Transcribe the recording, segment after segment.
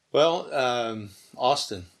Well,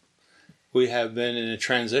 Austin, we have been in a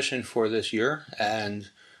transition for this year, and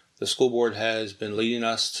the school board has been leading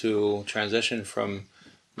us to transition from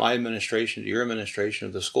my administration to your administration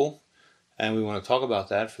of the school, and we want to talk about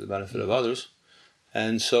that for the benefit of others.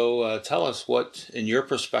 And so tell us what, in your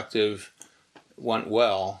perspective, went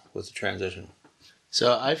well with the transition.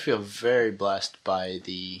 So I feel very blessed by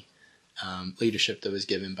the leadership that was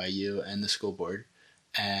given by you and the school board,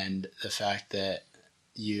 and the fact that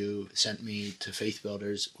you sent me to Faith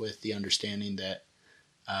Builders with the understanding that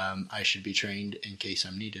I should be trained in case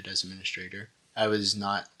I'm needed as administrator. I was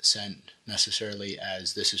not sent necessarily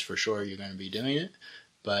as this is for sure you're going to be doing it,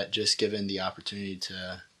 but just given the opportunity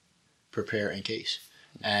to prepare in case.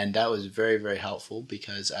 And that was very, very helpful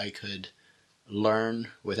because I could learn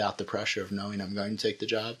without the pressure of knowing I'm going to take the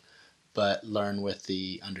job, but learn with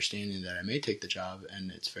the understanding that I may take the job,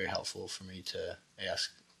 and it's very helpful for me to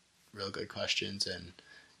ask real good questions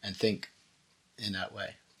and think in that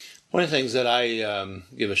way. One of the things that I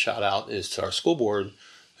give a shout out is to our school board,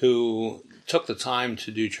 who took the time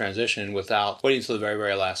to do transition without waiting until the very,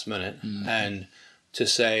 very last minute, and to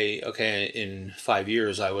say, okay, in 5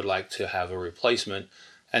 years I would like to have a replacement.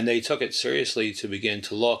 And they took it seriously to begin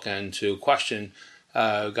to look and to question.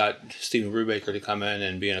 Got Stephen Brubaker to come in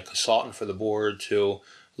and being a consultant for the board to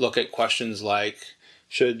look at questions like,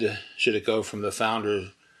 should it go from the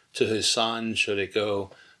founder to his son? Should it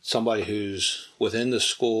go somebody who's within the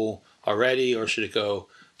school already, or should it go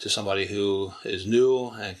to somebody who is new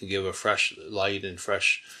and can give a fresh light and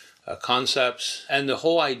fresh concepts? And the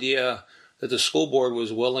whole idea that the school board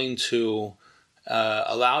was willing to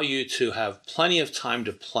allow you to have plenty of time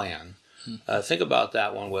to plan. Think about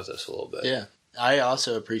that one with us a little bit. Yeah. I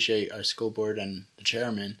also appreciate our school board and the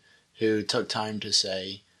chairman who took time to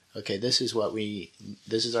say, okay, this is our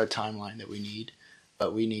timeline that we need,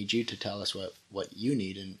 but we need you to tell us what you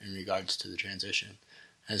need in regards to the transition.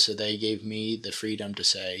 And so they gave me the freedom to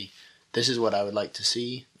say, this is what I would like to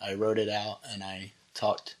see. I wrote it out, and I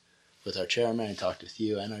talked with our chairman, I talked with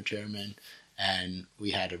you and our chairman, and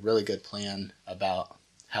we had a really good plan about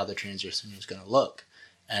how the transition was going to look.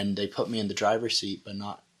 And they put me in the driver's seat, but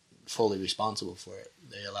not fully responsible for it.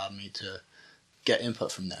 They allowed me to get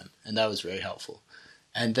input from them, and that was very helpful.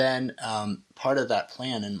 And then part of that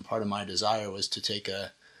plan and part of my desire was to take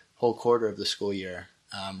a whole quarter of the school year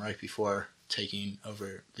right before taking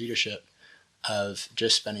over leadership, of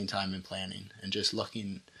just spending time in planning and just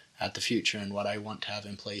looking at the future and what I want to have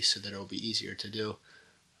in place so that it'll be easier to do.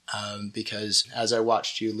 Because as I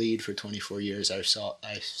watched you lead for 24 years, I've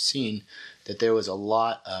seen that there was a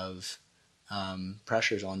lot of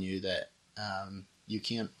pressures on you that you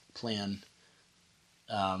can't plan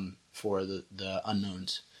for the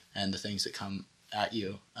unknowns and the things that come at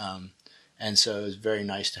you. And so it was very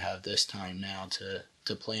nice to have this time now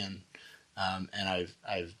to plan. And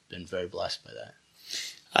I've been very blessed by that.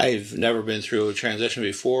 I've never been through a transition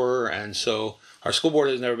before, and so our school board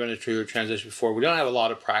has never been through a transition before. We don't have a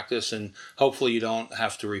lot of practice, and hopefully you don't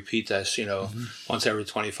have to repeat this, once every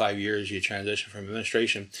 25 years you transition from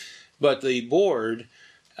administration. But the board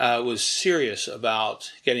was serious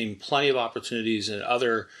about getting plenty of opportunities and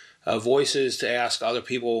other voices to ask other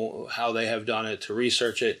people how they have done it, to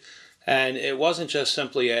research it. And it wasn't just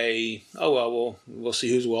simply we'll see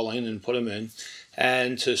who's willing and put them in,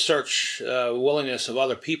 and to search willingness of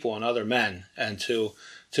other people and other men, and to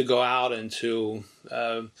go out and to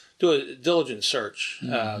do a diligent search.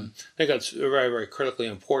 I think that's very, very critically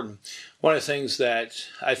important. One of the things that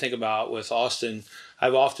I think about with Austin,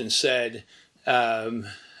 I've often said,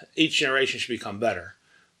 each generation should become better.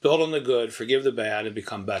 Build on the good, forgive the bad, and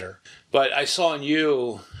become better. But I saw in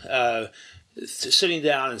you sitting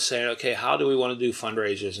down and saying, okay, how do we want to do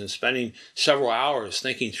fundraisers, and spending several hours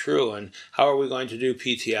thinking through, and how are we going to do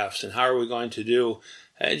PTFs, and how are we going to do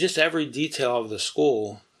just every detail of the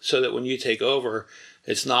school, so that when you take over,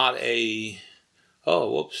 it's not I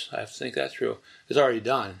have to think that through. It's already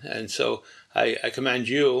done. And so I commend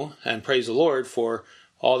you and praise the Lord for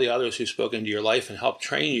all the others who spoke into your life and helped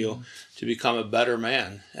train you to become a better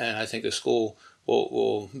man. And I think the school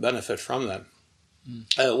will benefit from them.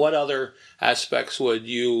 What other aspects would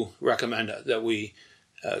you recommend that we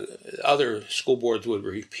other school boards would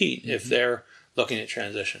repeat if they're looking at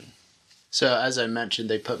transition? So as I mentioned,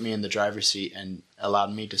 they put me in the driver's seat and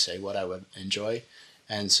allowed me to say what I would enjoy.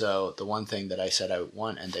 And so the one thing that I said I would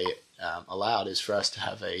want, and they allowed, is for us to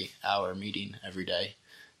have an hour meeting every day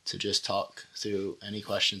to just talk through any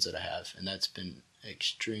questions that I have. And that's been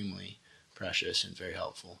extremely precious and very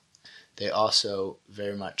helpful. They also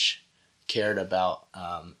very much cared about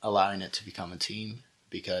allowing it to become a team,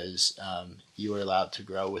 because you were allowed to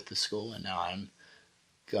grow with the school, and now I'm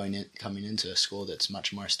coming into a school that's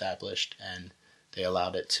much more established, and they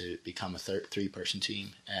allowed it to become a 3-person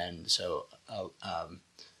team. And so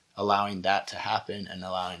allowing that to happen and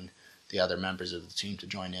allowing the other members of the team to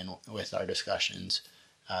join in with our discussions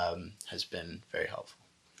has been very helpful.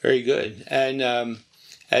 Very good. And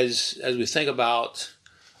as we think about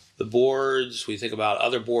the boards, we think about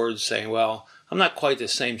other boards saying, well, I'm not quite the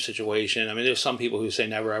same situation. I mean, there's some people who say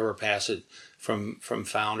never ever pass it from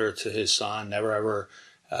founder to his son, never ever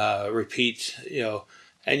repeat,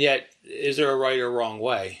 and yet is there a right or wrong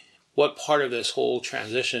way? What part of this whole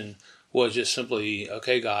transition was just simply,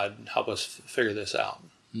 okay, God, help us figure this out?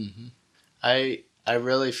 Mm-hmm. I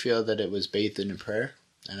really feel that it was bathed in prayer,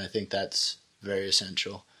 and I think that's very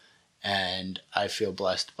essential. And I feel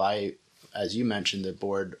blessed by, as you mentioned, the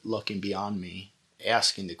board looking beyond me,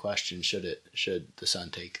 asking the question, should the son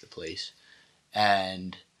take the place?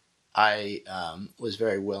 And I was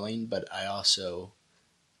very willing, but I also,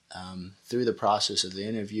 through the process of the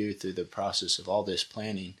interview, through the process of all this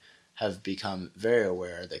planning, have become very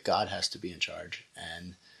aware that God has to be in charge,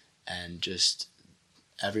 and just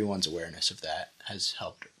everyone's awareness of that has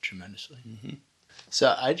helped tremendously. Mm-hmm.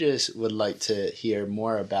 So I just would like to hear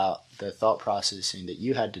more about the thought processing that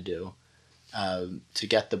you had to do to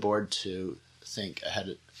get the board to think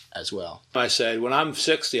ahead as well. I said, when I'm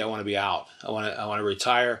 60, I want to be out. I want to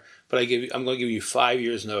retire, but I'm going to give you 5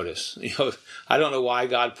 years notice. I don't know why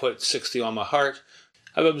God put 60 on my heart.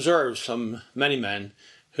 I've observed many men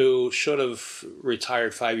who should have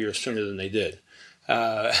retired 5 years sooner than they did.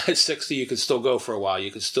 At 60, you could still go for a while.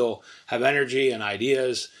 You could still have energy and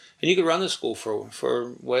ideas, and you could run the school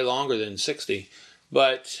for way longer than 60.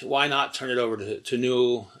 But why not turn it over to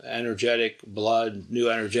new energetic blood, new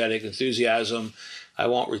energetic enthusiasm? I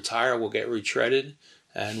won't retire. We'll get retreaded,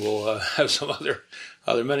 and we'll have some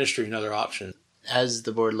other ministry, another option. As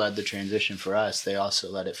the board led the transition for us, they also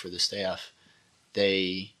led it for the staff.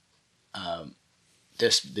 They,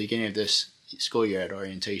 the beginning of this school year at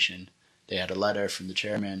orientation, they had a letter from the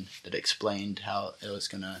chairman that explained how it was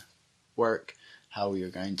going to work, how we were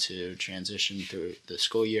going to transition through the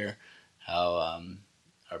school year, how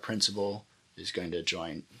our principal is going to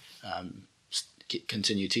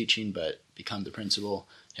continue teaching, but become the principal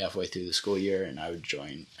halfway through the school year, and I would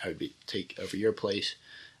take over your place.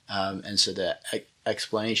 And so that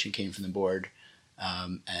explanation came from the board,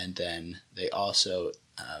 and then they also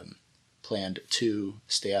planned 2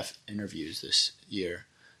 staff interviews this year,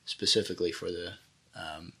 specifically for the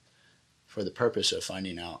purpose of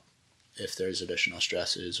finding out if there's additional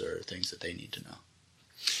stresses or things that they need to know.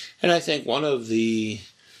 And I think one of the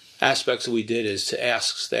aspects that we did is to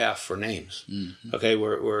ask staff for names. Mm-hmm. Okay,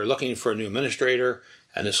 we're looking for a new administrator,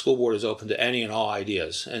 and the school board is open to any and all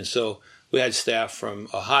ideas. And so we had staff from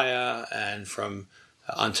Ohio and from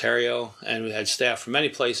Ontario, and we had staff from many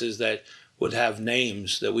places that would have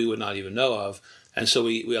names that we would not even know of. And so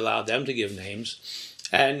we allowed them to give names.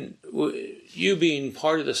 And you being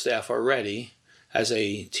part of the staff already as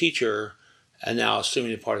a teacher and now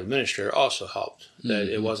assuming a part of the administrator also helped.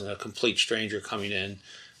 That it wasn't a complete stranger coming in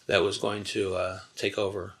that was going to take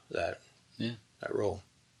over that role.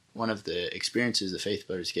 One of the experiences the Faith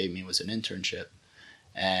Builders gave me was an internship.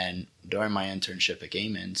 And during my internship at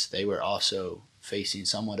Gaiman's, they were also facing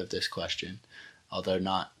somewhat of this question, although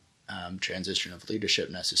not transition of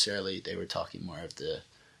leadership necessarily. They were talking more of the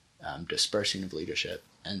dispersing of leadership.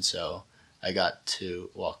 And so I got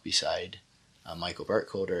to walk beside Michael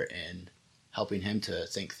Burkholder in helping him to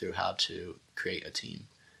think through how to create a team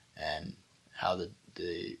and how the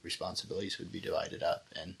responsibilities would be divided up.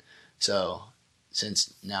 And so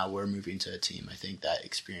since now we're moving to a team, I think that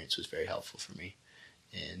experience was very helpful for me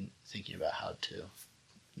in thinking about how to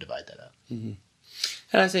divide that up. Mm-hmm.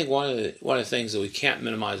 And I think one of the things that we can't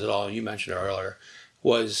minimize at all, and you mentioned earlier,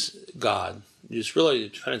 was God. Just really the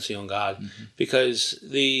dependency on God, mm-hmm. because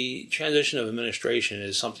the transition of administration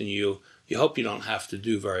is something you hope you don't have to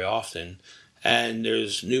do very often. And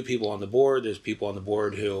there's new people on the board. There's people on the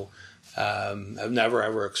board who have never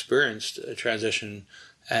ever experienced a transition,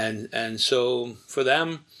 and so for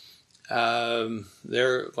them,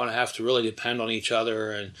 they're going to have to really depend on each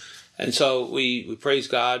other, and so we praise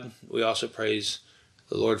God. We also praise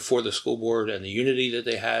the Lord for the school board and the unity that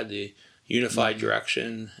they had, the unified mm-hmm.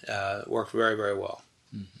 direction worked very, very well.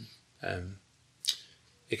 Mm-hmm.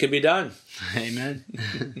 It can be done. Amen.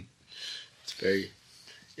 It's very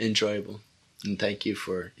enjoyable. And thank you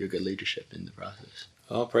for your good leadership in the process.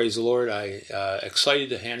 Well, praise the Lord. I'm excited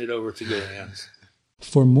to hand it over to good hands.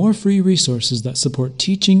 For more free resources that support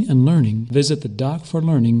teaching and learning, visit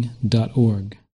thedocforlearning.org.